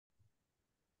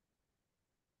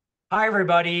Hi,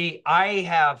 everybody. I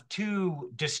have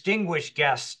two distinguished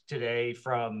guests today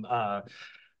from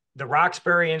the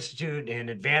Roxbury Institute in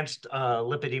Advanced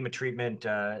Lipedema Treatment,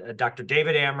 Dr.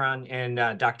 David Amron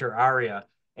and Dr. Arya.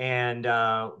 And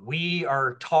we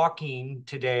are talking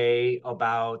today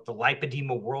about the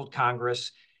Lipedema World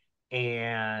Congress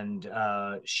and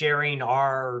sharing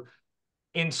our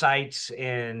insights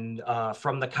and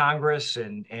from the Congress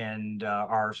and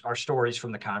our stories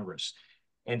from the Congress.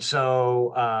 And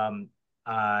so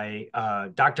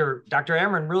Dr.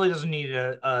 Amron really doesn't need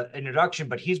an introduction,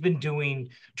 but he's been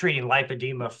treating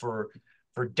lipedema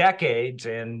for decades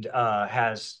and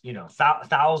has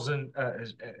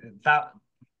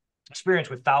experience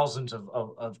with thousands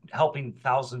of helping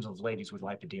thousands of ladies with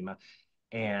lipedema.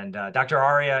 And Dr.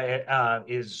 Arya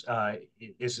is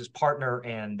his partner,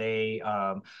 and they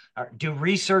do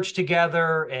research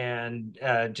together and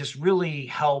just really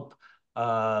help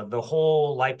the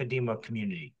whole lipedema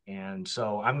community. And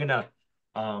so I'm gonna,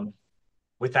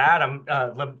 with that,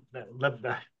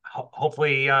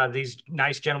 hopefully these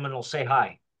nice gentlemen will say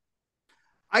hi.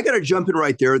 I got to jump in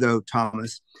right there, though,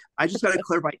 Thomas. I just got to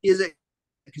clarify: is it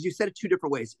because you said it two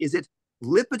different ways? Is it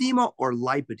lipedema or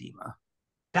lipedema?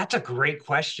 That's a great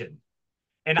question.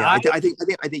 And Yeah, I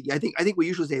think we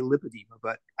usually say lipedema,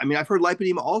 but I mean I've heard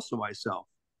lipedema also myself.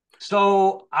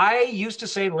 So I used to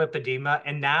say lipedema,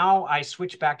 and now I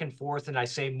switch back and forth and I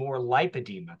say more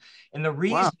lipedema. And the Wow.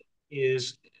 reason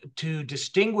is to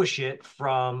distinguish it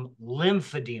from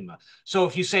lymphedema. So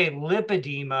if you say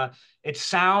lipedema, it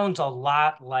sounds a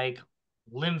lot like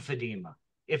lymphedema.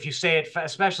 If you say it,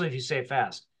 especially if you say it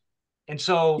fast. And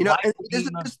so And this is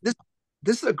lipedema,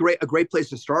 this is a great place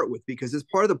to start with because it's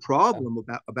part of the problem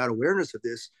about awareness of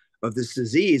this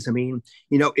disease. I mean,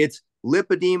 it's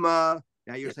lipedema.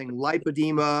 Now you're saying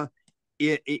lipedema.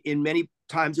 In many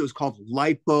times it was called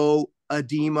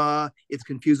lipoedema. It's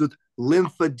confused with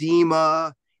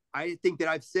lymphedema. I think that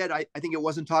I think it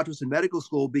wasn't taught to us in medical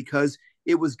school because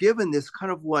it was given this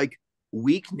kind of like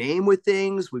weak name with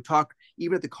things. We talk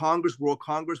even at the Congress, World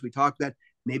Congress, we talked that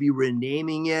maybe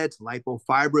renaming it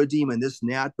lipofibroedema and this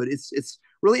and that, but it's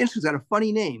really interesting. It's got a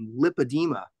funny name,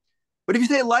 lipedema. But if you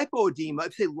say lipoedema,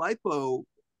 if you say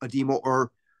lipoedema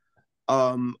or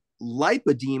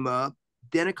lipedema,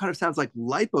 then it kind of sounds like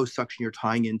liposuction you're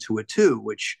tying into it too,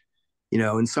 which,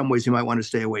 in some ways you might want to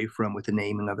stay away from with the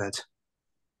naming of it.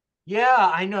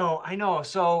 yeah, I know.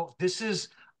 So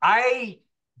I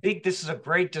think this is a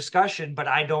great discussion, but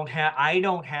I don't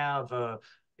have a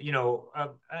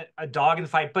dog in the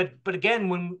fight. But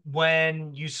again,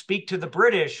 when you speak to the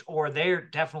British, or they're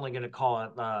definitely going to call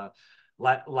it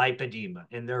lipedema,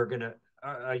 and they're going to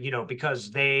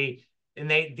because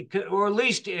or at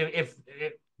least if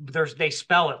there's they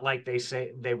spell it like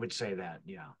they would say that,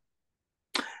 yeah.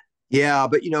 Yeah,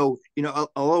 but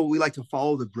although we like to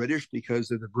follow the British because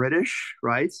they're the British,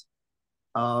 right?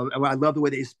 And I love the way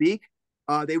they speak.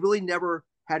 They really never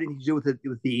had anything to do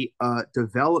with the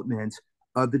development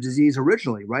of the disease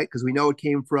originally, right? Because we know it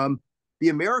came from the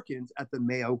Americans at the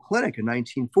Mayo Clinic in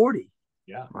 1940,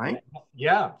 Yeah. right?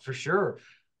 Yeah, for sure.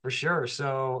 For sure.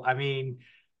 So, I mean,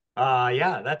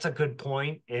 yeah, that's a good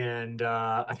point. And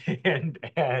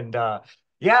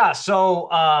yeah,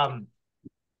 so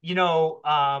you know,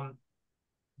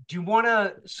 do you want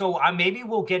to so maybe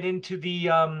we'll get into the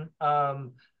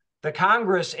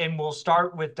Congress, and we'll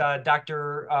start with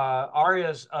Dr.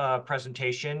 Arya's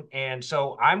presentation. And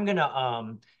so I'm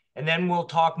gonna and then we'll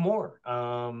talk more.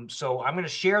 So I'm gonna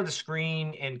share the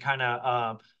screen and kind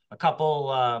of a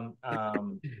couple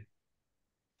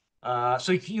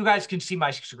so you guys can see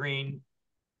my screen.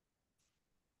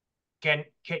 Can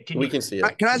We you? can see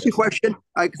Can it. I ask you a Yes. question?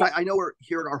 Because I know we're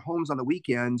here at our homes on the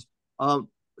weekend.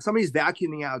 Somebody's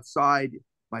vacuuming outside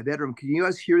my bedroom. Can you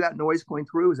guys hear that noise going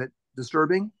through? Is that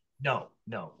disturbing? No,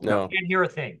 No. No. can't hear a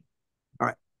thing. All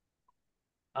right.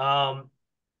 Um,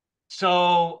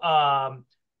 so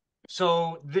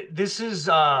this is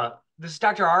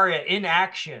Dr. Arya in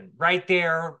action right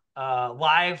there,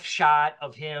 live shot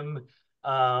of him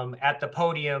at the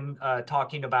podium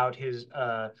talking about his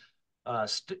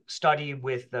study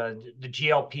with the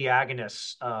GLP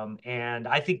agonists. And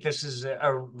I think this is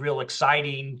a real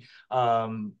exciting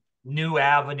new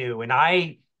avenue. And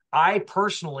I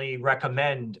personally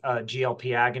recommend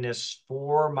GLP agonists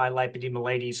for my lipedema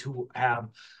ladies who have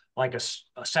like a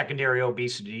secondary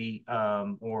obesity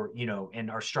or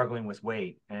and are struggling with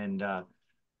weight. And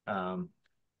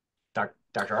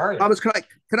Dr. Arya. Thomas, can I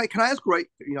ask right?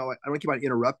 I don't keep on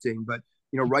interrupting, but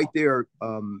right there,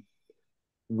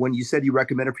 when you said you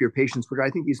recommend it for your patients, which I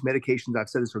think these medications I've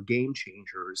said this are game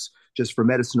changers just for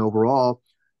medicine overall.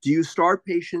 Do you start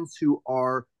patients who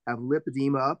have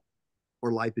lipedema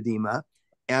or lipedema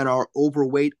and are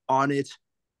overweight on it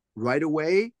right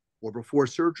away or before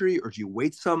surgery, or do you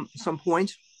wait some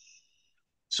point?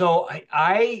 So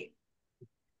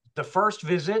the first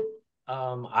visit,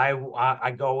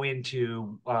 I go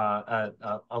into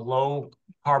a low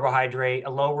carbohydrate, a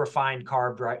low refined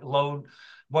carb, low,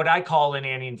 what I call an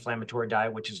anti-inflammatory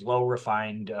diet, which is low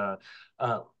refined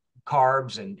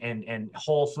carbs and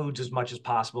whole foods as much as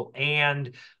possible,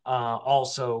 and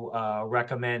also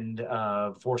recommend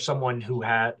for someone who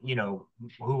had,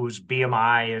 whose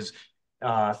BMI is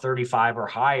 35 or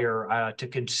higher, to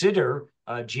consider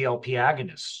GLP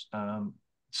agonists.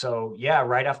 So yeah,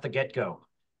 right off the get-go.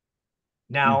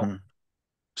 Now, Mm-hmm.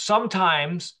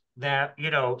 sometimes that,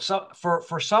 so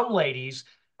for some ladies,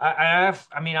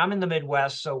 I'm in the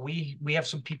Midwest, so we have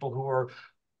some people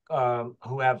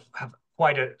who have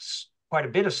quite a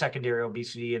bit of secondary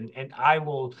obesity, and I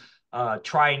will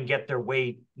try and get their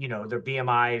weight, their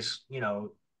BMIs,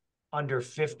 under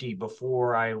 50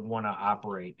 before I want to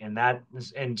operate. And that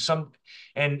is, and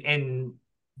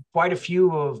quite a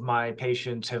few of my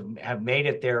patients have made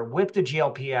it there with the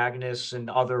GLP agonists and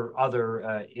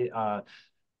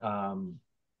um,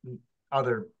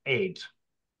 other aids.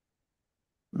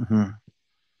 Mm-hmm.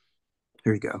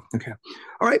 There you go. Okay.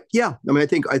 All right. Yeah. I mean, I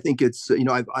think it's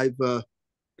I've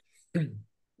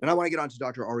and I want to get on to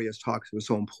Dr. Aria's talk because it was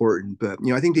so important. But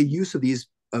I think the use of these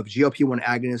of GLP-1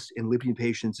 agonists in lipid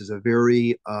patients is a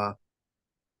very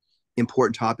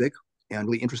important topic and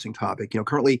really interesting topic.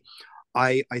 Currently,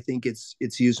 I think it's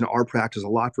used in our practice a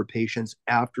lot for patients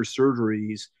after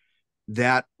surgeries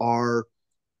that are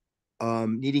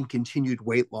needing continued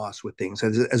weight loss with things.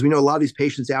 As we know, a lot of these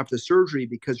patients after the surgery,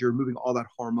 because you're removing all that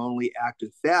hormonally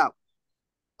active fat,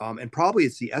 and probably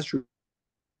it's the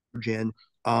estrogen,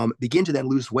 begin to then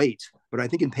lose weight. But I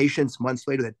think in patients months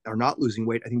later that are not losing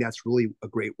weight, I think that's really a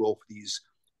great role for these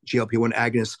GLP-1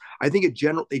 agonists. I think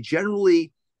they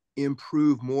generally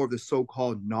improve more of the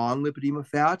so-called non-lipedema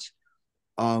fat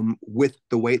with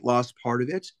the weight loss part of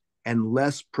it, and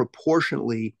less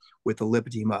proportionately with the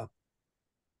lipedema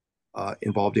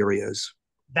involved areas.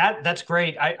 That's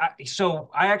great. So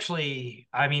I actually,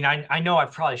 I know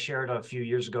I've probably shared a few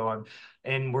years ago,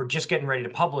 and we're just getting ready to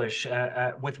publish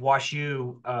with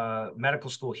WashU Medical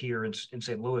School here in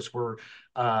St. Louis. We're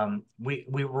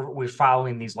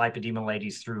following these lipedema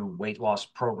ladies through weight loss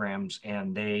programs,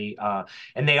 and they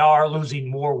are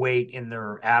losing more weight in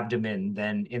their abdomen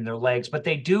than in their legs, but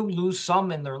they do lose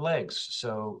some in their legs.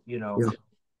 So Yeah,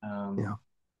 yeah,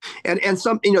 and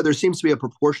some there seems to be a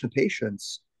proportion of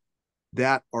patients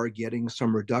that are getting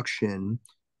some reduction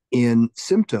in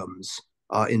symptoms,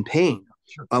 in pain,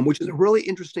 sure. which is a really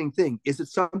interesting thing. Is it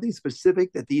something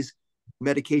specific that these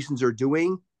medications are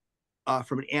doing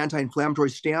from an anti-inflammatory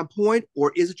standpoint,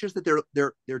 or is it just that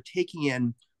they're taking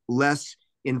in less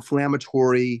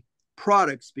inflammatory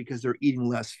products because they're eating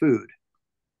less food?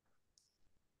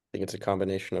 I think it's a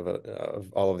combination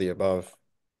of all of the above.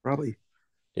 Probably.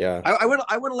 Yeah. I want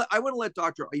to let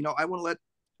Doctor. I want to let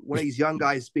one of these young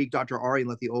guys speak, Dr. Ari, and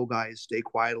let the old guys stay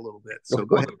quiet a little bit. So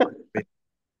go ahead.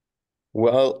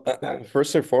 Well,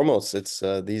 first and foremost, it's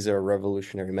these are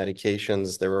revolutionary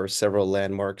medications. There were several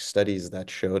landmark studies that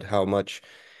showed how much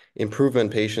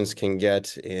improvement patients can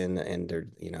get in their,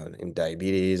 in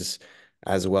diabetes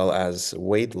as well as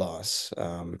weight loss.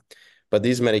 But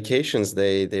these medications,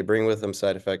 they bring with them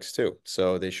side effects too.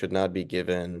 So they should not be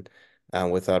given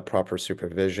without proper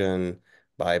supervision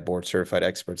by board certified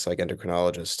experts like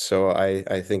endocrinologists. So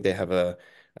I think they have a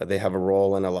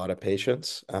role in a lot of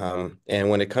patients. And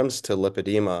when it comes to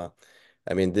lipedema,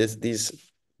 I mean, these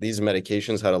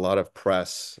medications had a lot of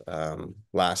press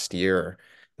last year.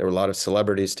 There were a lot of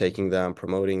celebrities taking them,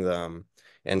 promoting them.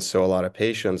 And so a lot of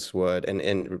patients would,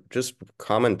 and just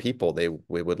common people,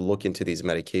 we would look into these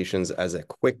medications as a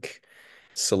quick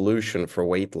solution for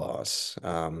weight loss.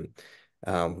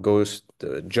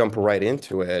 Jump right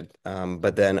into it,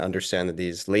 but then understand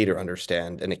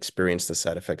and experience the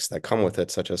side effects that come with it,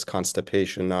 such as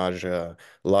constipation, nausea,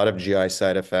 a lot of GI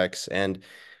side effects. And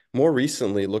more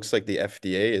recently, it looks like the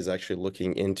FDA is actually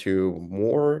looking into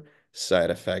more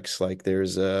side effects. Like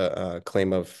there's a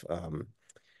claim of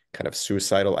kind of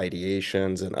suicidal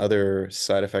ideations and other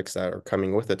side effects that are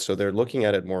coming with it. So they're looking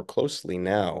at it more closely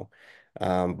now.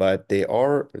 But they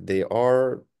are,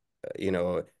 you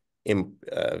know,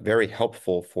 very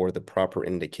helpful for the proper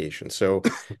indication. So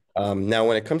now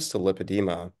when it comes to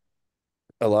lipedema,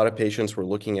 a lot of patients were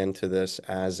looking into this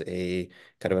as a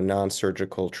kind of a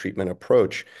non-surgical treatment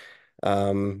approach.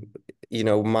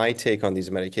 My take on these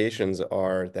medications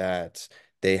are that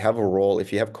they have a role.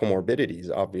 If you have comorbidities,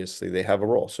 obviously they have a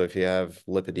role. So if you have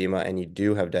lipedema and you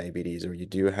do have diabetes, or you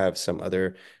do have some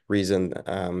other reason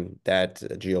that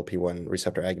GLP-1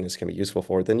 receptor agonists can be useful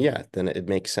for, then yeah, then it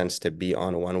makes sense to be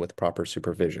on one with proper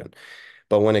supervision.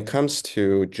 But when it comes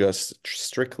to just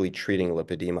strictly treating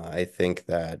lipedema, I think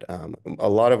that a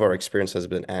lot of our experience has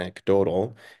been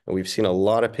anecdotal, and we've seen a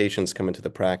lot of patients come into the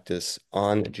practice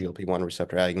on GLP-1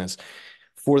 receptor agonists.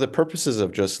 For the purposes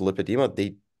of just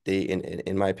lipedema,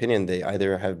 in my opinion, they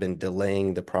either have been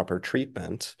delaying the proper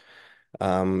treatment.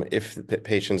 If the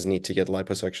patients need to get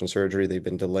liposuction surgery, they've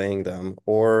been delaying them,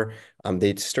 or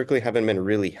they strictly haven't been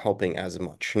really helping as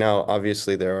much. Now,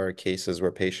 obviously, there are cases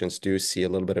where patients do see a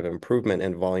little bit of improvement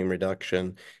in volume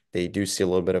reduction. They do see a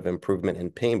little bit of improvement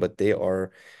in pain, but they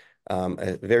are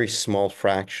a very small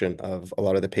fraction of a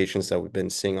lot of the patients that we've been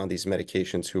seeing on these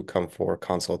medications who come for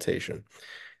consultation.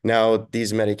 Now,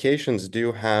 these medications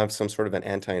do have some sort of an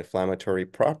anti-inflammatory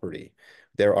property.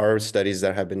 There are studies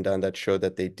that have been done that show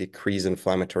that they decrease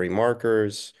inflammatory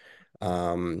markers,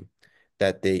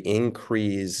 that they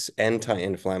increase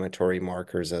anti-inflammatory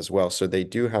markers as well. So they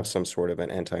do have some sort of an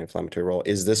anti-inflammatory role.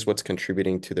 Is this what's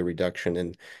contributing to the reduction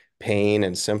in pain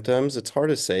and symptoms? It's hard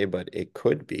to say, but it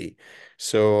could be.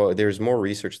 So there's more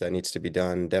research that needs to be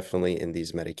done, definitely in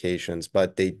these medications,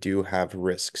 but they do have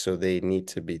risk. So they need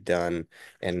to be done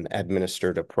and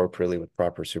administered appropriately with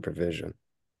proper supervision.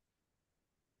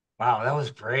 Wow, that was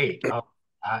great. Yeah,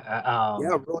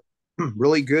 really,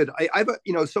 really good. I've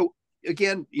so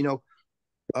again,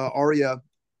 Aria,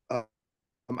 well,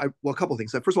 a couple of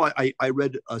things. First of all, I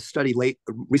read a study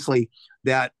recently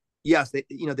that yes,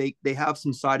 they have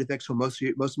some side effects. So most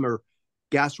of them are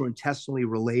gastrointestinally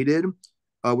related.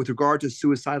 With regard to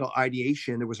suicidal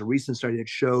ideation, there was a recent study that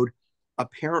showed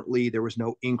apparently there was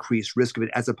no increased risk of it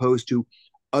as opposed to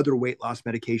other weight loss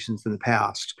medications in the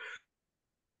past.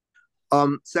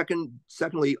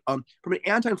 Secondly, from an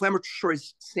anti-inflammatory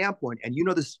standpoint, and you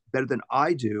know this better than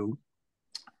I do,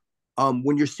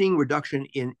 when you're seeing reduction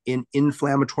in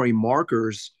inflammatory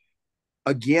markers,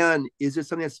 again, is it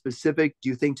something that's specific, do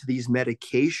you think, to these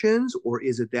medications, or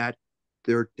is it that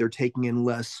they're taking in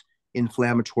less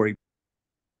inflammatory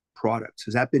products?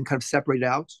 Has that been kind of separated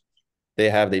out?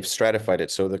 They've stratified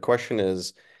it. So the question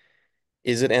is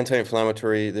it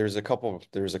anti-inflammatory? There's a couple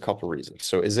reasons.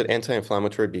 So is it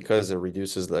anti-inflammatory because it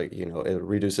reduces it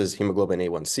reduces hemoglobin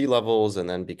A1C levels, and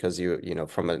then because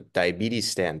from a diabetes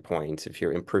standpoint, if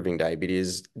you're improving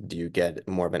diabetes, do you get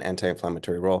more of an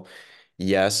anti-inflammatory role?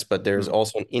 Yes, but there's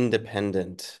also an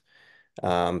independent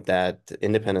thing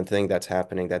that's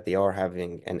happening, that they are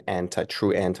having an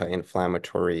true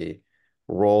anti-inflammatory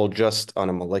role just on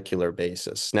a molecular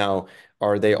basis. Now,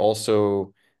 are they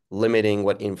also limiting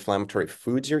what inflammatory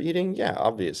foods you're eating? Yeah,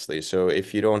 obviously. So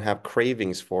if you don't have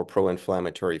cravings for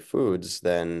pro-inflammatory foods,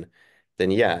 then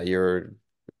yeah,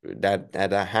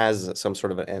 that has some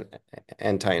sort of an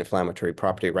anti-inflammatory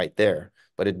property right there.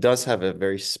 But it does have a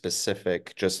very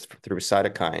specific, just through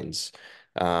cytokines.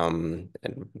 And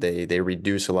they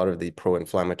reduce a lot of the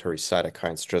pro-inflammatory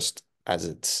cytokines just as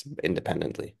it's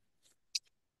independently.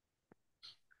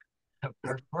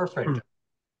 Perfect.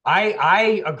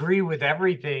 I agree with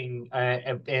everything,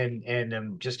 and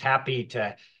I'm just happy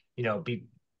to,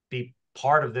 be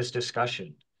part of this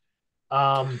discussion.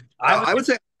 I would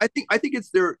say I think it's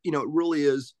there. It really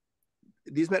is.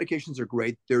 These medications are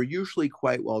great. They're usually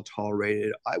quite well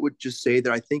tolerated. I would just say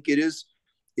that I think it is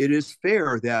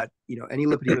fair that any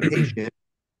lipedema patient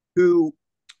who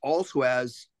also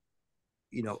has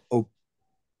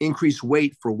increased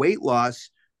weight for weight loss,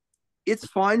 it's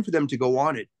fine for them to go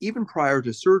on it even prior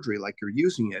to surgery, like you're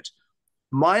using it.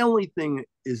 My only thing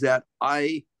is that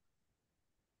I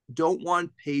don't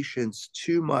want patients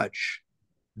too much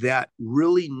that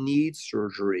really need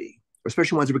surgery,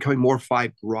 especially ones that are becoming more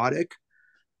fibrotic,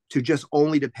 to just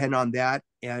only depend on that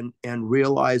and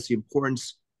realize the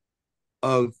importance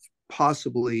of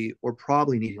possibly or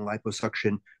probably needing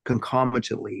liposuction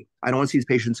concomitantly. I don't want to see these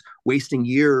patients wasting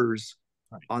years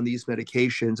on these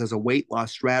medications as a weight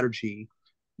loss strategy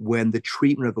when the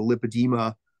treatment of the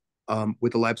lipedema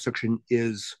with the liposuction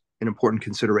is an important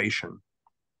consideration.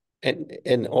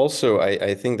 And also,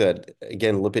 I think that,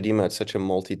 again, lipedema is such a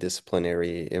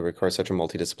multidisciplinary, it requires such a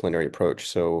multidisciplinary approach.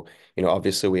 So,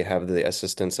 obviously we have the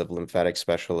assistance of lymphatic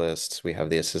specialists, we have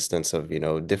the assistance of,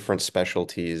 different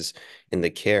specialties in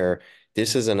the care.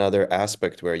 This is another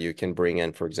aspect where you can bring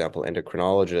in, for example,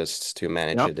 endocrinologists to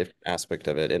manage Yep. a different aspect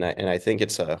of it. And I think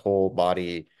it's a whole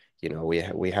body,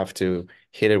 we have to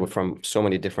hit it from so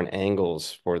many different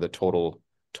angles for the total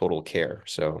care.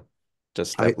 So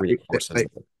just I that reinforces I,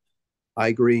 it. I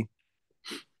agree.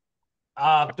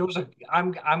 There was a.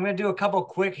 I'm going to do a couple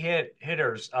quick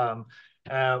hitters.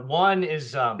 One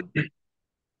is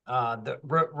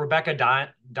Rebecca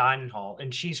Deinhall,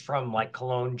 and she's from like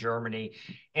Cologne, Germany,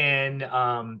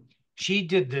 and she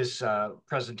did this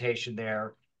presentation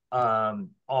there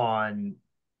on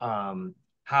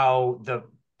how the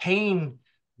pain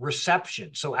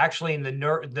reception. So actually, in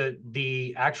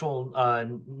the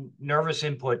actual nervous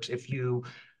inputs, if you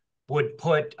would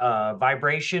put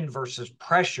vibration versus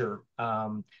pressure,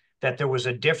 that there was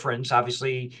a difference.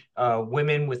 Obviously,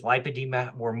 women with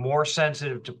lipedema were more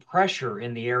sensitive to pressure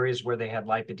in the areas where they had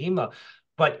lipedema,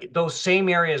 but those same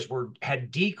areas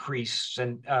had decreased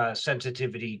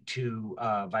sensitivity to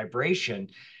vibration.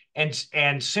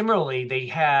 And similarly, they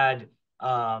had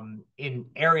in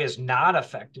areas not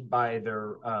affected by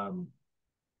the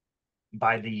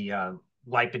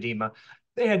lipedema,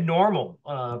 they had normal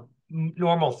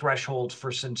thresholds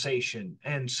for sensation.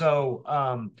 And so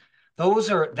I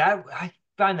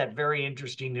find that very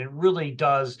interesting. And it really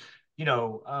does,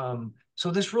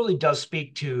 so this really does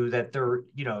speak to that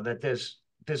that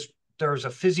there's a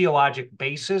physiologic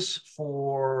basis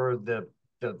for the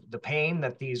pain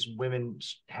that these women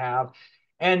have.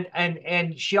 And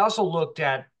she also looked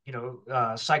at,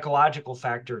 psychological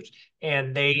factors,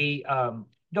 and they,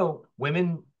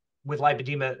 women with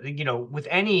lipedema, with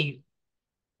any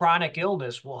chronic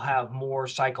illness will have more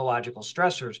psychological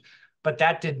stressors, but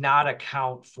that did not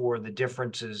account for the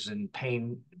differences in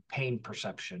pain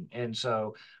perception. And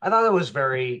so I thought it was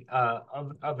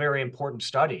a very important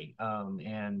study,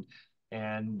 and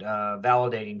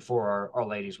validating for our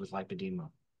ladies with lipedema.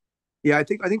 Yeah, I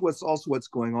think what's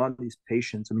going on in these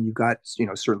patients. I mean, you've got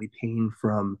certainly pain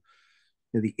from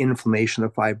the inflammation, the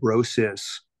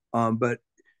fibrosis, but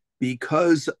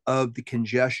because of the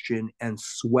congestion and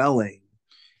swelling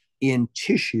in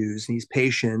tissues in these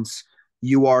patients,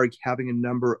 you are having a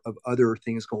number of other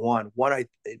things go on. One, it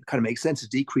kind of makes sense, is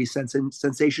decreased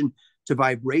sensation to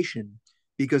vibration,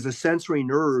 because the sensory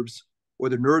nerves, or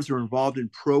the nerves that are involved in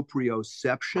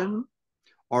proprioception,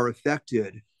 are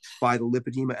affected by the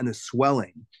lipedema and the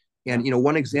swelling. And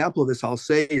one example of this I'll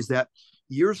say is that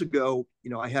years ago,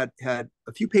 I had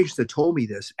a few patients that told me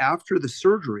this after the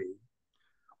surgery,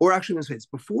 or actually, it's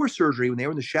before surgery, when they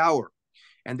were in the shower,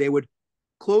 and they would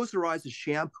close their eyes to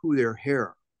shampoo their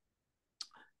hair,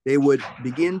 they would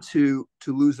begin to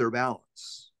lose their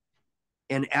balance.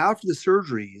 And after the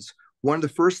surgeries, one of the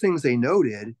first things they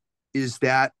noted is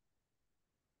that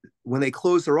when they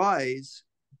closed their eyes,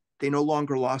 they no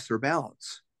longer lost their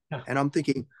balance. Yeah. And I'm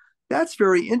thinking, that's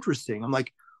very interesting. I'm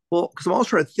like, well, because I'm always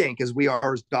trying to think, as we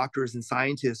are as doctors and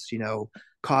scientists,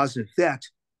 cause and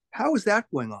effect, how is that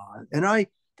going on? And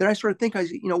then I started thinking,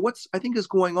 what's I think is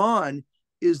going on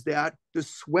is that the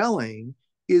swelling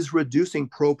is reducing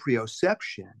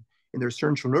proprioception in their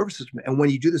central nervous system. And when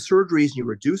you do the surgeries and you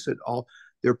reduce it, all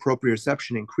their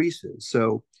proprioception increases.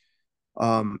 So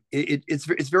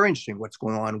it's very interesting what's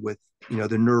going on with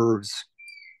the nerves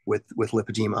with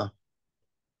lipedema.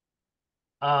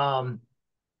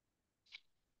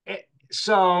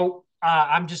 So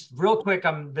I'm just real quick.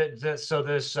 This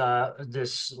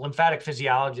lymphatic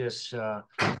physiologist, John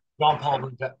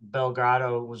Paul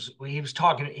Belgrado, he was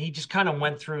talking. He just kind of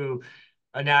went through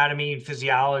anatomy and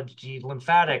physiology,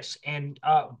 lymphatics, and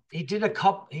he did a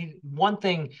couple. One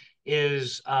thing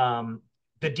is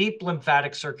the deep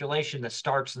lymphatic circulation that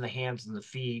starts in the hands and the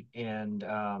feet, and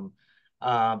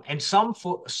some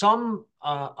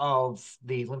of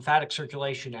the lymphatic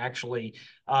circulation actually,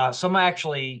 some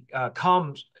actually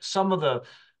comes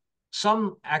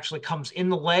in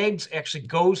the legs, actually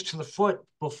goes to the foot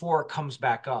before it comes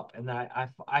back up, and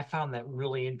I found that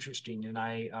really interesting, and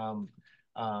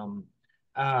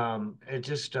it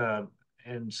just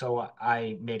and so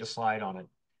I made a slide on it.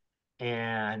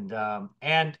 And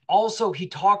also he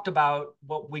talked about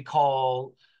what we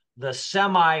call the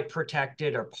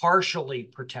semi-protected or partially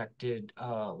protected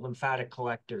lymphatic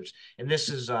collectors, and this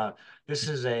is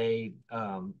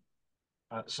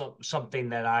something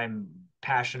that I'm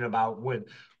passionate about,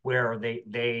 where the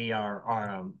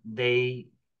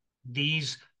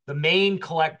main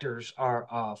collectors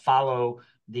follow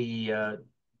the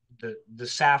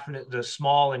saphenous, the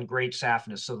small and great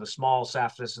saphenous. So the small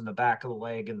saphenous in the back of the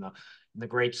leg, and the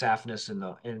great saphenous in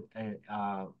the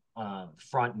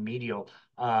front and medial.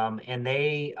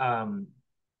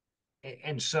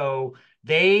 So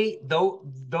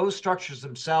those structures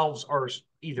themselves are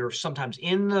either sometimes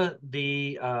in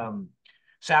the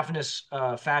saphenous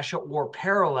fascia or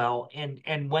parallel,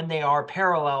 and when they are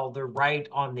parallel, they're right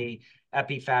on the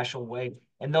epifascial wave,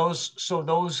 and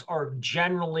those are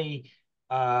generally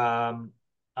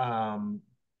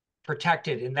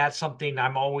protected, and that's something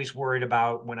I'm always worried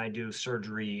about when I do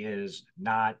surgery, is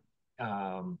not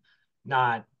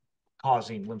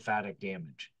causing lymphatic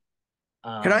damage.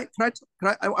 I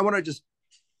want to just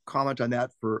comment on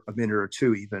that for a minute or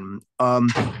two, even.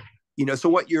 So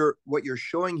what you're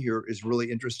showing here is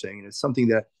really interesting, and it's something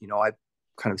that I've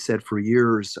kind of said for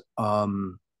years.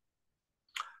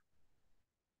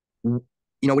 When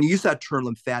you use that term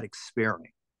lymphatic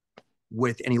sparing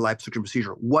with any liposuction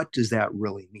procedure, what does that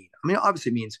really mean? I mean,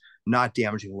 obviously it means not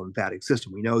damaging the lymphatic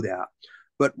system. We know that.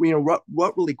 But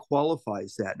what really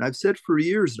qualifies that? And I've said for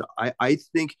years that I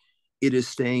think it is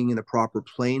staying in the proper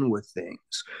plane with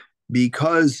things,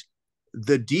 because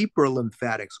the deeper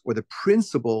lymphatics, or the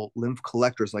principal lymph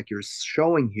collectors like you're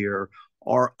showing here,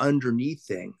 are underneath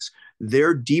things.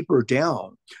 They're deeper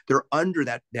down. They're under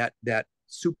that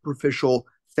superficial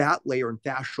fat layer and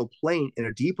fascial plane, in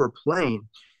a deeper plane.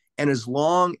 And as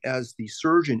long as the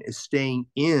surgeon is staying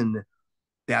in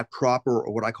that proper,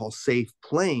 or what I call safe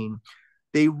plane,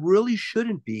 they really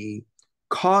shouldn't be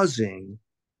causing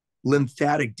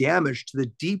lymphatic damage to the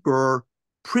deeper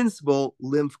principal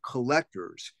lymph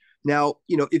collectors. Now,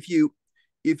 if you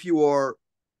are,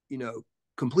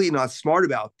 completely not smart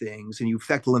about things, and you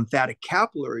affect the lymphatic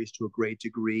capillaries to a great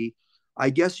degree, I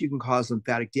guess you can cause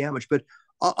lymphatic damage. But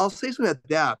I'll say something about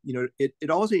that. It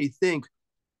always made me think,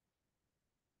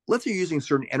 let's say you're using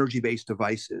certain energy-based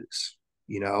devices,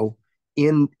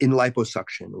 in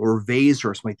liposuction or VASER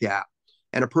or something like that,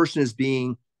 and a person is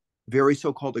being very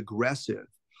so-called aggressive.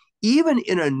 Even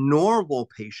in a normal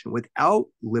patient without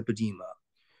lipedema,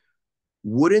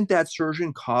 wouldn't that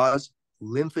surgeon cause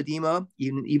lymphedema,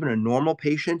 even a normal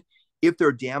patient, if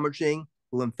they're damaging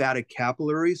lymphatic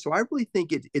capillaries? So I really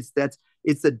think it's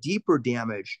the deeper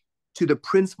damage to the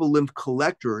principal lymph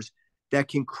collectors that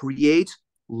can create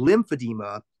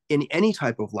lymphedema in any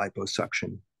type of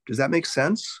liposuction. Does that make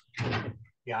sense?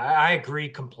 Yeah, I agree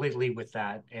completely with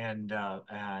that.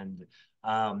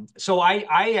 So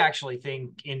I actually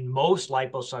think in most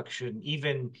liposuction,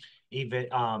 even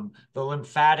the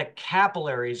lymphatic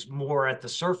capillaries more at the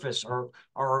surface or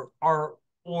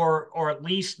at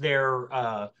least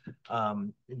the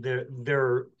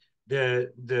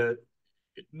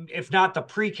if not the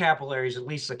precapillaries, at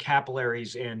least the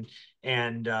capillaries and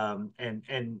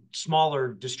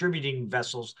smaller distributing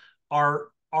vessels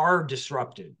are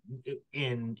disrupted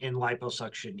in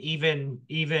liposuction,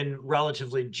 even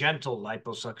relatively gentle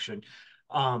liposuction.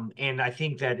 And I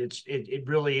think that it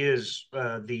really is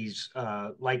these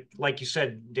like you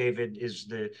said, David, is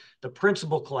the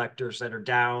principal collectors that are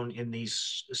down in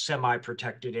these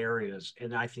semi-protected areas,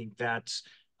 and I think that's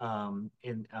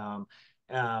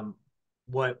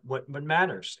what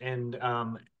matters.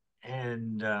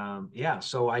 Yeah,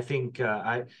 so I think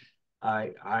I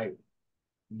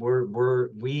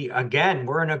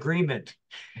we're in agreement.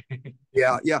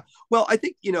 Yeah. Well, I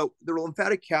think the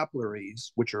lymphatic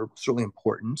capillaries, which are certainly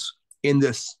important in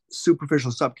this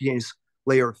superficial subcutaneous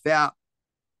layer of fat,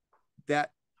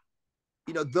 that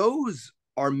those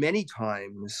are many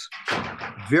times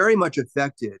very much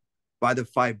affected by the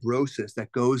fibrosis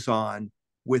that goes on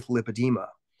with lipedema.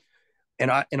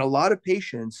 And a lot of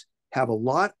patients have a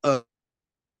lot of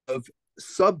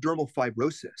subdermal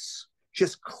fibrosis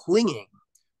just clinging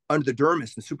under the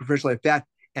dermis, the superficial layer of fat,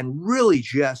 and really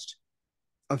just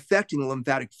affecting the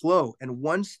lymphatic flow. And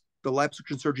once the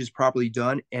liposuction surgery is properly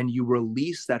done and you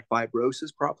release that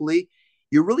fibrosis properly,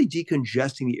 you're really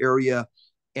decongesting the area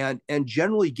and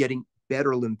generally getting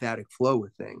better lymphatic flow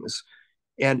with things.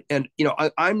 And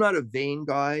I'm not a vein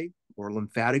guy or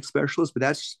lymphatic specialist, but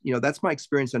that's my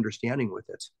experience understanding with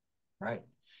it. Right.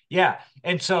 Yeah.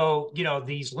 And so,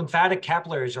 these lymphatic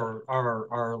capillaries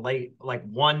are like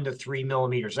 1 to 3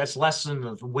 millimeters. That's less than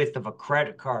the width of a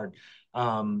credit card.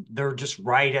 They're just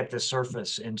right at the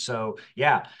surface. And so,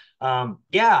 yeah.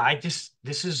 This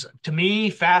is, to me,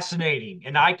 fascinating,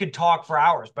 and I could talk for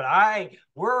hours, but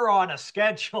we're on a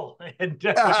schedule. And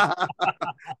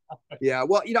yeah,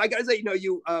 well, I gotta say,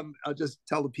 I'll just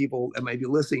tell the people that might be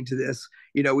listening to this,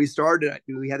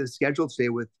 we had a schedule today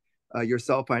with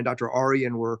yourself and Dr. Ari,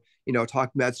 and we're,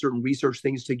 talking about certain research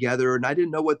things together. And I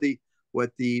didn't know what the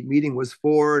meeting was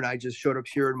for. And I just showed up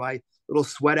here in my little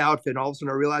sweat outfit. And all of a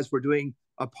sudden I realized we're doing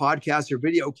a podcast or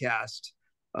video cast.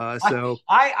 So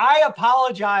I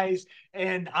apologize,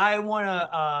 and I want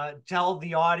to tell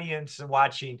the audience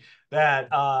watching that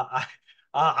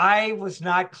I was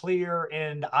not clear,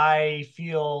 and I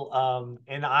feel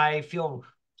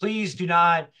please do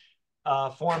not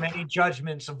form any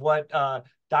judgments of what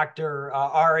Dr.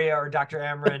 Aria or Dr.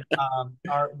 Amron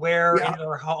are where yeah. in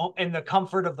their home, in the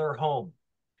comfort of their home.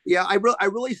 Yeah, I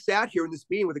really sat here in this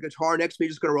meeting with a guitar next to me,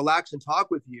 just going to relax and talk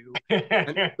with you.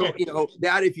 And so,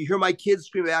 that if you hear my kids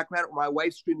scream back or my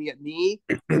wife screaming at me,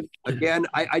 again,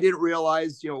 I didn't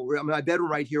realize, I'm in my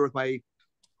bedroom right here with my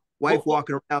wife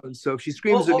walking around. So if she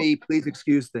screams at me, please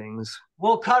excuse things.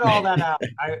 We'll cut all that out.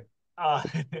 Uh,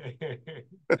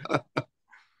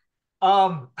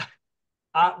 um,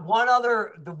 the one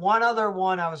other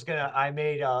one I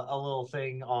made a little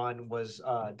thing on was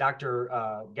Dr.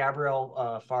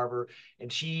 Gabrielle Farber,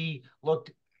 and she looked,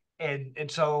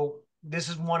 and so this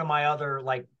is one of my other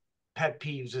like pet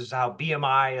peeves is how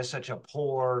BMI is such a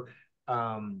poor,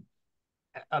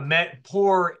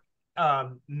 poor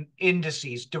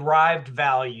indices, derived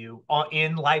value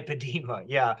in lipedema.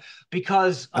 Yeah,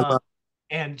 because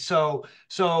and so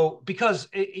because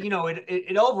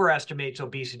it overestimates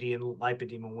obesity in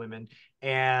lipedema women,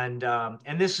 and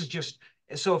this is just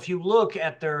so if you look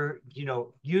at their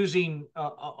using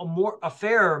a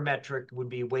fairer metric would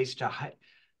be waist to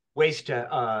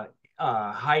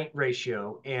height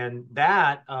ratio, and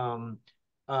that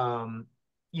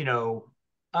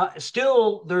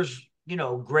still there's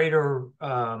greater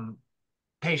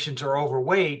patients are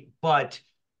overweight,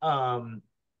 um,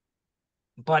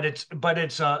 but it's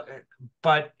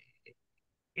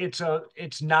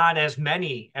not as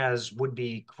many as would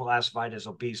be classified as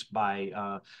obese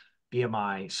by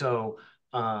BMI. So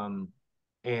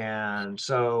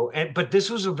but this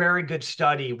was a very good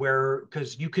study where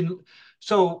because you can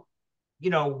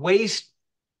waist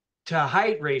to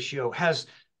height ratio has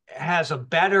a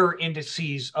better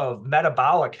indices of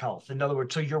metabolic health. In other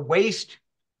words, so your waist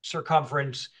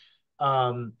circumference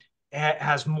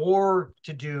has more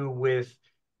to do with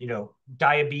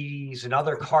diabetes and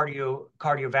other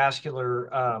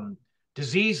cardiovascular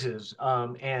diseases,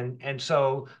 and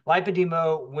so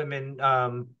lipedema women,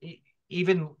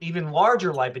 even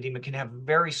larger lipedema, can have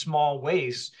very small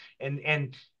waists,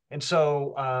 and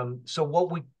so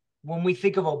when we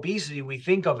think of obesity, we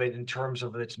think of it in terms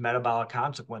of its metabolic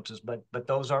consequences, but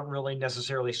those aren't really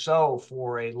necessarily so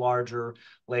for a larger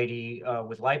lady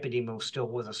with lipedema still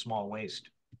with a small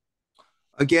waist.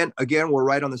 Again, we're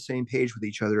right on the same page with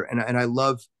each other, and I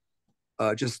love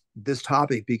just this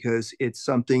topic because it's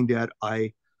something that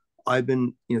I've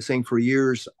been saying for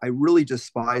years. I really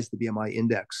despise the BMI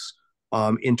index,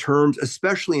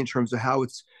 especially in terms of how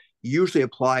it's usually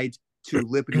applied to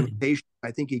lipedema patients. I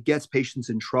think it gets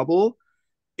patients in trouble.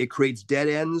 It creates dead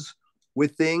ends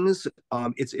with things.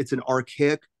 It's an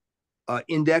archaic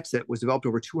index that was developed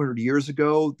over 200 years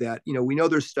ago. That we know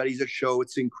there's studies that show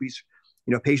it's increased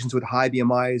patients with high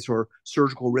BMIs or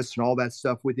surgical risks and all that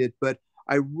stuff with it. But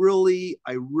I really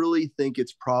think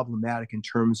it's problematic in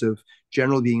terms of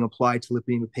generally being applied to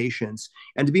lipedema patients.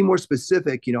 And to be more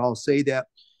specific, I'll say that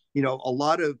a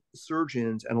lot of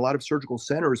surgeons and a lot of surgical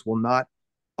centers will not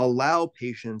allow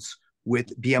patients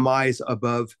with BMIs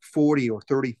above 40 or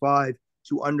 35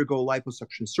 to undergo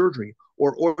liposuction surgery,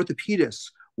 or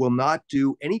orthopedists will not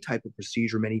do any type of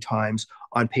procedure many times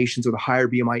on patients with a higher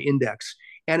BMI index.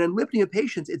 And in lipedema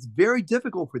patients, it's very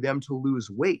difficult for them to lose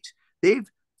weight. They've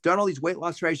done all these weight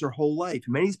loss strategies their whole life.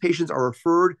 Many of these patients are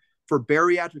referred for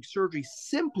bariatric surgery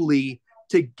simply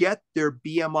to get their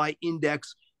BMI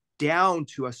index down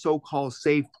to a so-called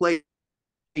safe place,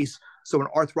 so an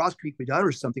arthroscopy can be done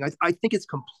or something. I think it's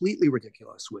completely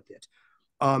ridiculous with it.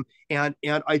 And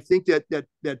I think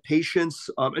that patients,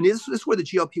 and this is where the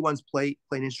GLP-1s play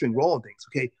an interesting role in things.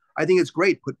 Okay, I think it's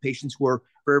great to put patients who are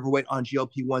very overweight on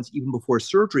GLP-1s even before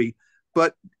surgery,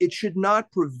 but it should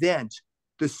not prevent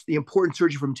the important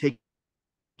surgery from taking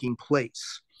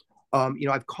place. I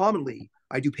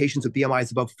do patients with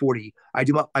BMIs above 40. I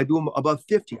do them above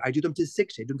 50. I do them to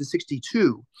 60. I do them to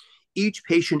 62. Each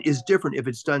patient is different if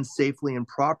it's done safely and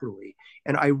properly.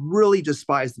 And I really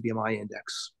despise the BMI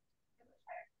index.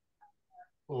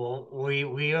 Well,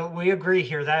 we agree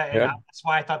here. That's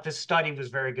why I thought this study was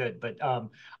very good. But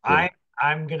I'm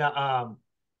gonna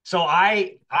so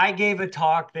I gave a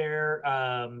talk there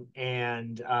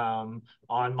and on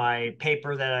my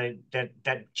paper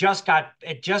that just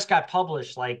got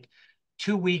published like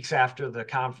 2 weeks after the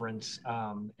conference,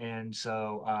 and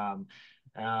so on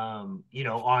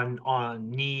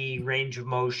knee range of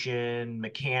motion,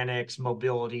 mechanics,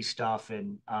 mobility stuff,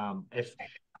 and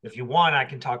if you want, I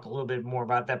can talk a little bit more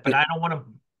about that. But I don't want to,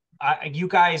 you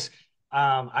guys,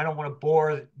 I don't want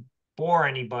to bore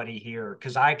anybody here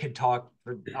because I could talk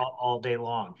for all day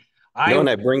long. And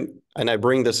I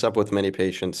bring this up with many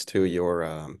patients to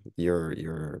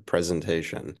your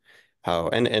presentation.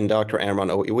 And Dr.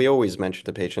 Amron, we always mention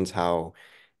to patients how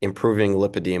improving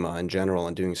lipedema in general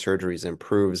and doing surgeries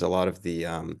improves a lot of the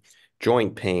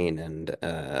joint pain and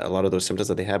a lot of those symptoms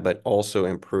that they have, but also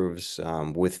improves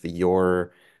with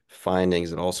your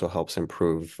findings. It also helps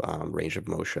improve range of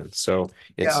motion. So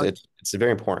Yeah, it's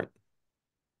very important.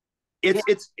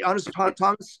 it's honest,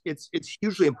 Thomas. It's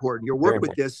hugely important. Your Very work with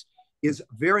important. this is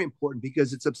very important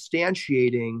because it's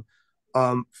substantiating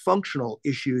functional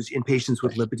issues in patients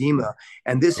with lipedema,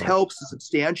 and this Right. helps to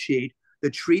substantiate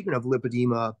the treatment of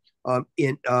lipedema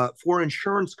in for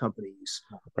insurance companies.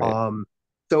 Right. Um,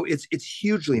 so it's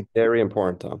hugely Very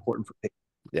important, Tom. important for patients.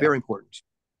 Yeah. Very important.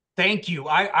 Thank you.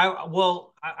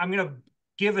 I'm going to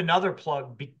give another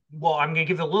plug. Well, I'm going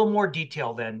to give a little more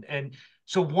detail then. And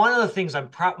so one of the things I'm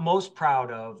most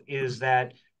proud of is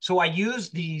that, so I use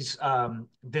this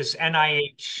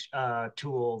NIH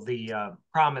tool, the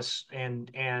Promise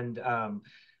and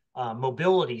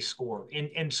mobility score.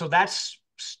 And so that's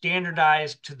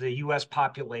standardized to the US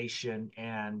population,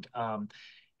 and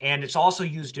it's also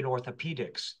used in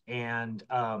orthopedics. And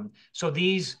so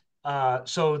the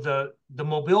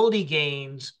mobility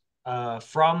gains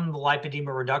from the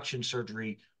lipedema reduction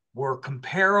surgery were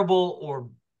comparable or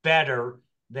better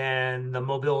than the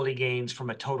mobility gains from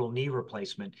a total knee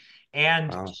replacement.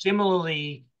 And Wow.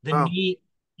 similarly, the Wow. knee,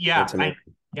 That's amazing.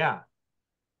 yeah.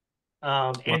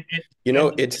 Um, Well, and, and, you know,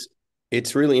 and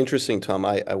it's really interesting, Tom.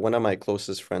 I one of my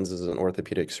closest friends is an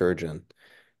orthopedic surgeon.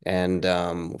 And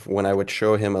when I would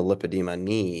show him a lipedema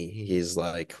knee, he's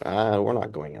like, we're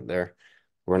not going in there.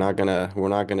 We're not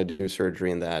gonna do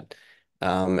surgery in that.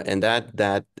 And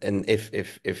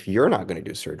if you're not going to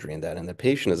do surgery in that, and the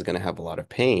patient is going to have a lot of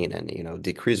pain and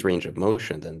decreased range of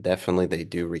motion, then definitely they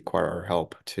do require our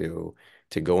help to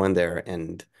go in there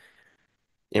and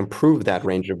improve that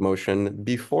range of motion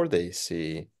before they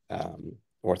see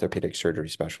orthopedic surgery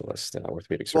specialists,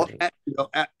 orthopedic Well, surgeons.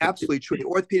 absolutely true. The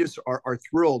orthopedists are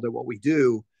thrilled at what we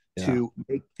do Yeah. to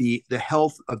make the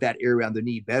health of that area around the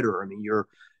knee better. I mean,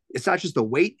 it's not just a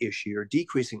weight issue. You're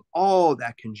decreasing all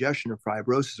that congestion and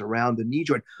fibrosis around the knee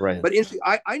joint. Right. But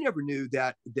I never knew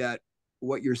that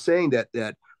what you're saying that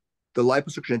the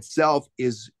liposuction itself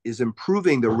is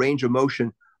improving the range of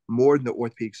motion more than the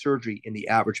orthopedic surgery in the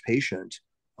average patient.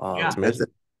 yeah, Amazing.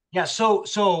 yeah.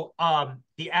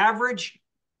 The average,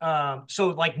 so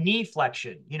like knee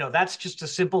flexion, that's just a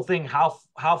simple thing. How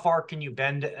far can you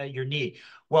bend your knee?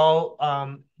 Well,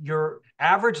 your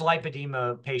average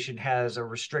lipedema patient has a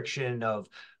restriction of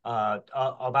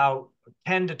about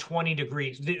 10 to 20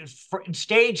 degrees. In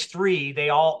stage 3, they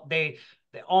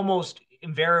almost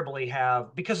invariably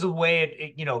have, because of the way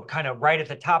it kind of right at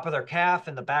the top of their calf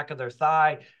and the back of their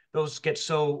thigh, those get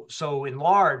so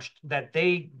enlarged that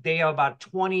they have about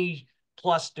 20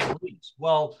 plus degrees.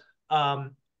 Well,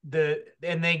 and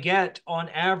they get on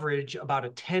average about a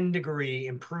 10-degree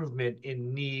improvement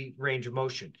in knee range of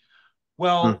motion. Hmm.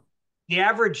 Well, the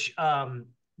average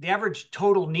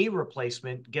total knee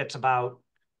replacement gets about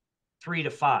 3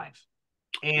 to 5.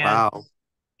 And Wow.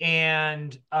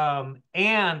 and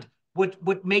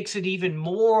what makes it even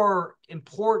more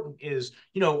important is,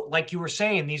 like you were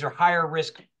saying, these are higher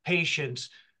risk patients.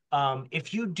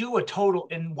 If you do a total,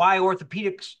 and why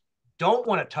orthopedics don't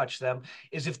want to touch them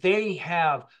is if they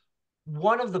have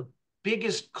one of the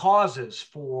biggest causes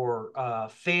for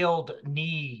failed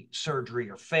knee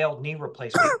surgery or failed knee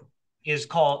replacement is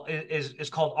called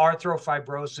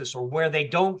arthrofibrosis, or where they're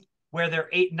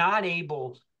not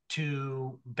able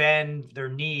to bend their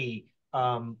knee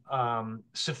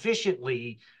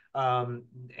sufficiently,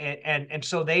 and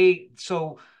so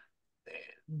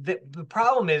the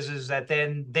problem is that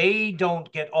then they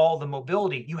don't get all the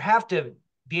mobility. You have to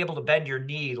be able to bend your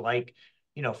knee like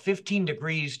 15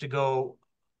 degrees to go,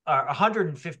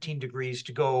 115 degrees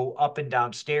to go up and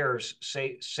down stairs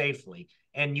safely,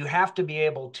 and you have to be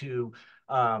able to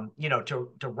to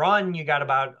run. You got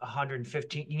about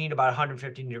 115. You need about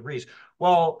 115 degrees.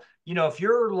 Well, if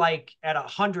you're like at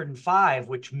 105,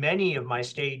 which many of my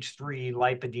stage 3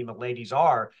 lipedema ladies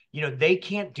are, they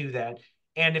can't do that.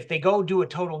 And if they go do a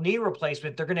total knee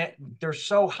replacement, they're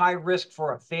so high risk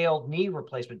for a failed knee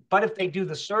replacement. But if they do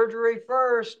the surgery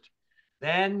first,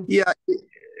 then Yeah,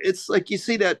 it's like you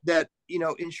see that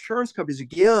insurance companies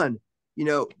again,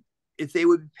 if they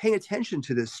would be paying attention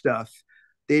to this stuff,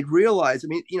 they'd realize. I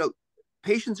mean,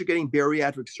 patients are getting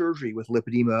bariatric surgery with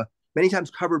lipedema many times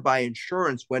covered by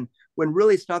insurance when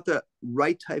really it's not the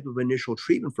right type of initial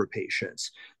treatment for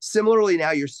patients. Similarly,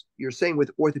 now you're saying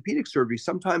with orthopedic surgery,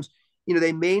 sometimes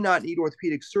they may not need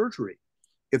orthopedic surgery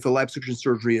if the liposuction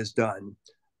surgery is done,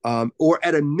 or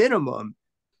at a minimum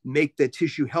make the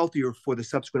tissue healthier for the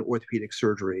subsequent orthopedic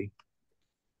surgery.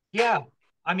 yeah,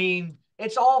 I mean,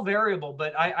 it's all variable,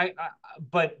 but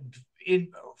but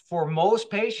for most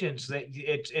patients that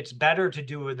it's better to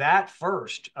do that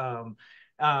first. And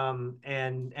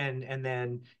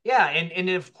then, yeah. And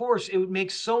of course it would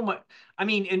make so much, I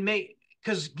mean,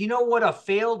 because you know what, a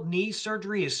failed knee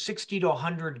surgery is 60 to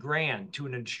 100 grand to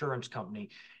an insurance company.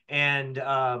 And,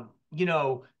 you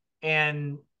know,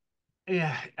 and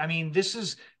yeah, I mean,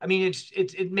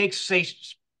 it makes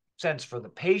sense for the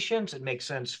patients. It makes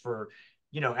sense for,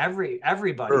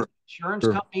 everybody, Sure, insurance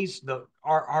sure. companies,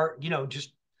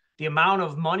 just the amount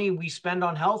of money we spend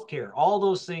on healthcare, all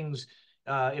those things.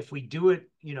 If we do it,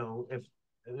 if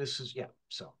this is, yeah.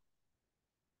 So,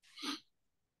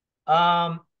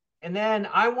 um, and then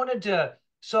I wanted to,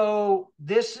 so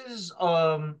this is,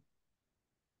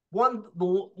 one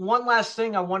last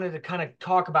thing I wanted to kind of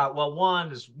talk about. Well,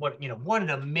 one is what an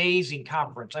amazing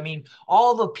conference. I mean,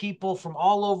 all the people from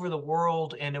all over the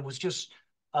world, and it was just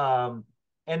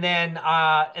and then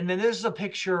this is a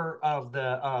picture of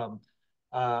the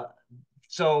uh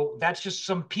so that's just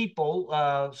some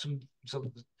people, some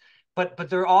but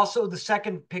they're also, the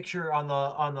second picture on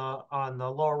the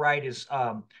lower right is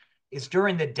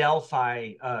during the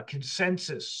Delphi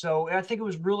consensus. So I think it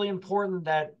was really important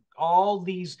that all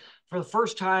these, for the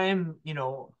first time,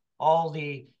 all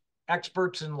the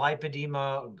experts in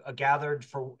lipedema gathered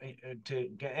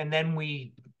and then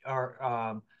we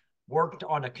are worked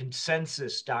on a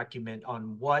consensus document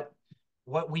on what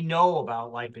we know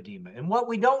about lipedema and what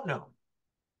we don't know.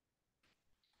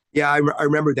 Yeah, I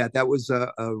remember that. That was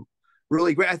a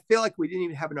really great. I feel like we didn't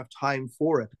even have enough time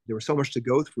for it. There was so much to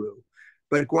go through.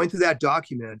 But going through that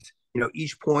document,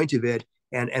 each point of it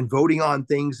and voting on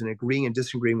things and agreeing and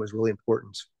disagreeing was really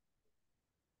important.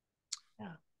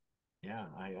 Yeah,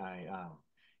 yeah,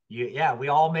 yeah, we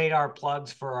all made our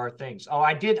plugs for our things. Oh,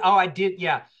 I did. Oh, I did.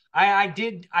 Yeah, I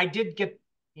did get.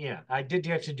 Yeah, I did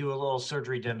get to do a little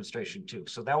surgery demonstration too.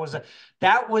 So that was it.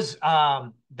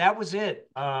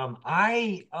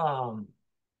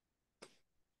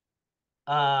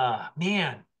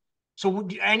 Man. So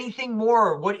anything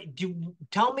more? What do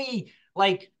tell me,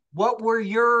 like, what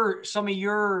were some of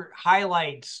your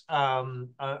highlights,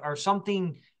 or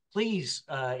something, please,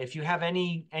 if you have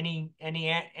any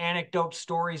anecdote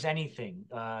stories, anything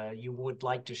you would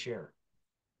like to share.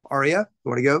 Aria, you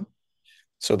want to go?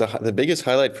 So the biggest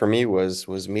highlight for me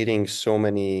was meeting so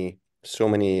many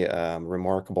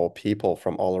remarkable people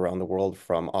from all around the world,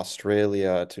 from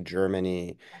Australia to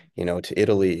Germany, to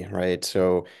Italy, right?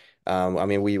 So I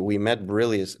mean, we met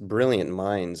brilliant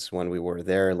minds when we were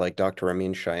there, like Dr.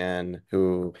 Amin Cheyenne,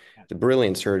 who the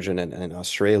brilliant surgeon in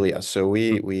Australia. So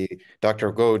we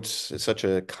Dr. Goetz is such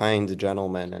a kind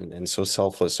gentleman and so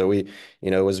selfless. So it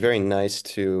was very nice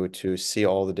to see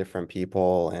all the different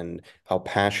people and how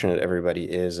passionate everybody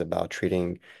is about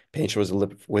treating patients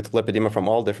with lipedema from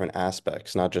all different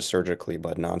aspects, not just surgically,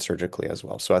 but non-surgically as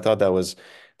well. So I thought that was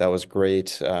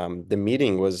great. The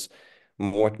meeting was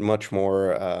much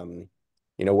more.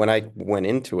 When I went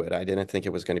into it, I didn't think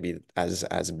it was going to be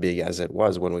as big as it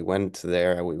was. When we went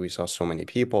there, we saw so many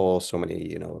people, so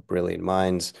many brilliant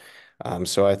minds.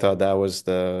 So I thought that was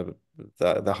the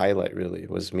highlight, really,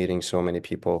 was meeting so many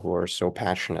people who are so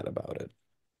passionate about it.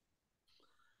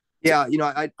 Yeah,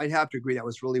 I'd have to agree. That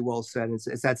was really well said.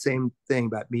 It's that same thing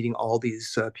about meeting all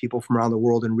these people from around the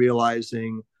world and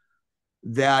realizing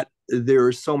that there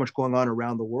is so much going on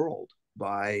around the world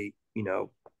by,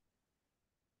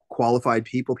 qualified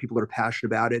people that are passionate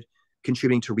about it,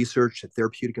 contributing to research and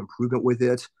therapeutic improvement with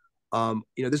it.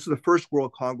 This was the first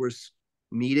World Congress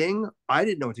meeting. I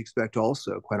didn't know what to expect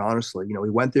also, quite honestly. We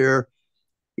went there,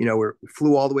 we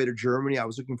flew all the way to Germany. I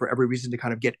was looking for every reason to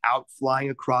kind of get out flying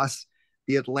across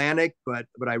the Atlantic, but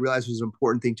I realized it was an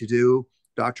important thing to do.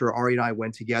 Dr. Ari and I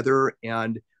went together,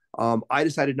 and I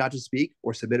decided not to speak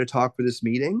or submit a talk for this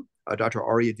meeting. Dr.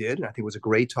 Aria did, and I think it was a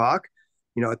great talk.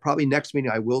 Probably next meeting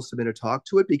I will submit a talk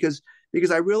to it because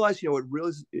I realize, it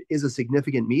really is a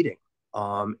significant meeting,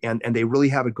 and they really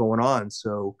have it going on.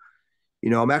 So,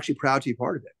 I'm actually proud to be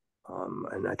part of it,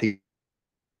 and I think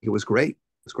it was great.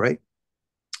 It was great.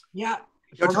 Yeah,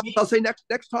 Tom, for me. I'll say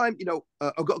next time. Go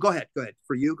ahead. Go ahead.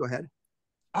 For you, go ahead.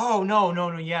 Oh, no,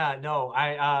 no, no, yeah,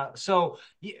 no. So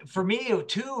for me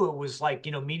too, it was like,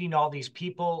 meeting all these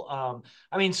people.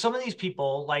 I mean, some of these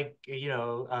people, like,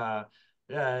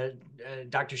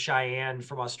 Dr. Cheyenne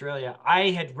from Australia,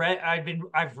 I've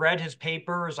read his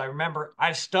papers. I remember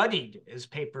I've studied his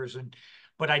papers,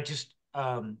 but I just,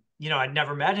 I'd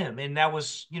never met him, and that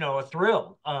was, a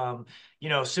thrill.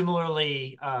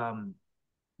 Similarly, Hakan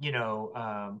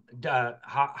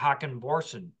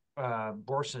Borson.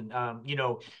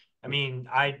 I mean,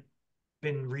 I've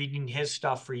been reading his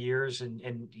stuff for years,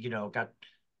 and got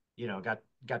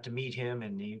got to meet him,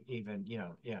 and even, you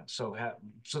know, yeah. So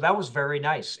that was very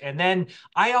nice. And then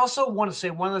I also want to say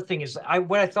one other thing is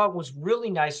what I thought was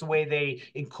really nice, the way they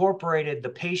incorporated the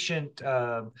patient,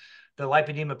 the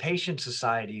lipedema patient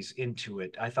societies into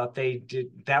it. I thought they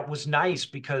did, that was nice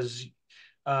because,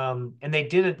 and they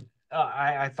did it.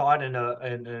 I thought in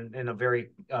a very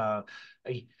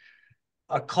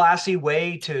a classy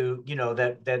way to, you know,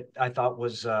 that I thought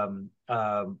was,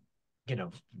 you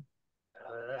know,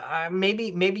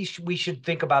 maybe we should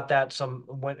think about that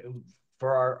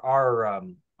for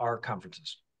our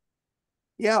conferences.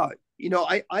 Yeah, you know,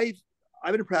 I've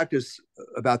been in practice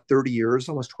about 30 years,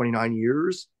 almost 29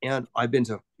 years, and I've been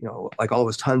to, you know, like all of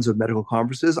us, tons of medical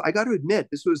conferences. I got to admit,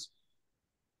 this was,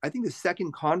 I think, the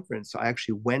second conference I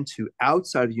actually went to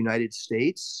outside of the United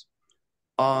States,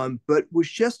 but was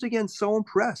just again so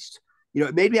impressed. You know,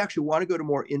 it made me actually want to go to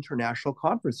more international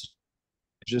conferences,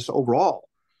 just overall.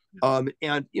 And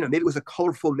you know, maybe it was a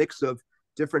colorful mix of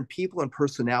different people and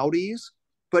personalities,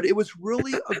 but it was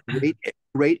really a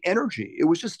great energy. It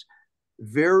was just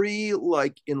very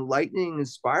like enlightening,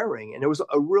 inspiring, and it was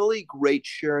a really great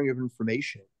sharing of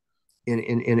information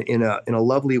in a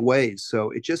lovely way.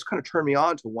 So it just kind of turned me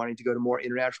on to wanting to go to more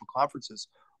international conferences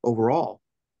overall.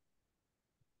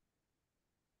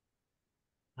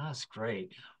 That's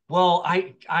great. Well,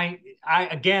 I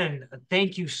again,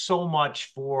 thank you so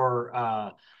much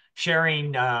for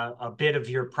sharing a bit of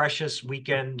your precious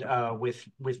weekend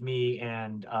with me,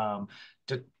 and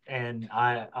and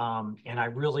I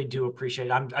really do appreciate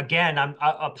it. I'm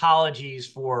apologies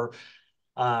for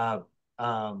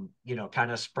you know,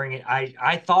 kind of springing.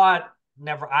 I thought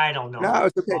never. I don't No, know.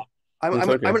 it's okay. It's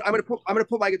okay. I'm gonna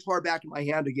put my guitar back in my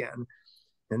hand again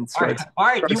and All right, all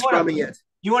right. start strumming it.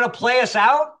 You want to play us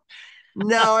out?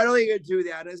 No, I don't think I can do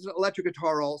that. It's an electric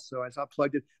guitar also. It's not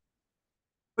plugged in.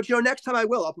 But you know, next time I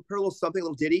will. I'll prepare a little something, a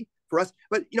little ditty for us.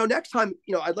 But you know, next time,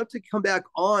 you know, I'd love to come back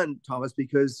on, Thomas,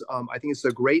 because I think it's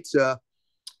a great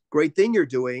thing you're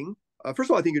doing. First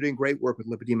of all, I think you're doing great work with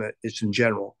lipedema in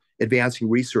general, advancing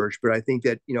research. But I think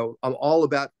that, you know, I'm all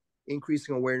about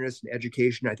increasing awareness and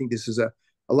education. I think this is a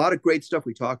lot of great stuff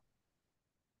we talk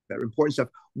about, important stuff.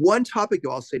 One topic,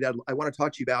 though, I'll say that I want to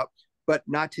talk to you about, but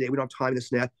not today. We don't have time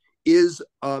this and that. Is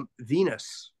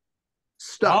venous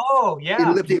stuff Oh, in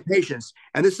yeah. lipedema patients,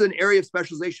 and this is an area of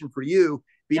specialization for you: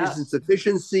 venous Yes.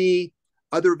 insufficiency,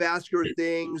 other vascular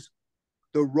things,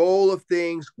 the role of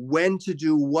things, when to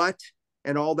do what,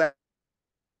 and all that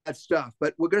stuff.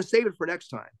 But we're going to save it for next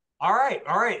time. All right,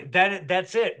 all right.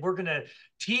 That's it. We're gonna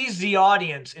tease the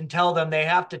audience and tell them they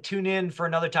have to tune in for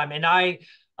another time. And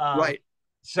Right.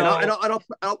 so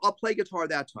I'll play guitar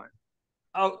that time.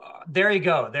 oh, there you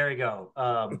go, there you go.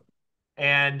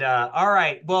 And all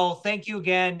right. Well, thank you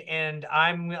again. And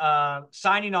I'm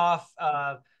signing off,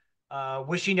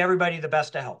 wishing everybody the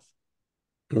best of health.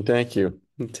 Thank you.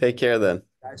 Take care then.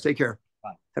 Guys, take care.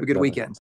 Bye. Have a good Bye-bye. weekend.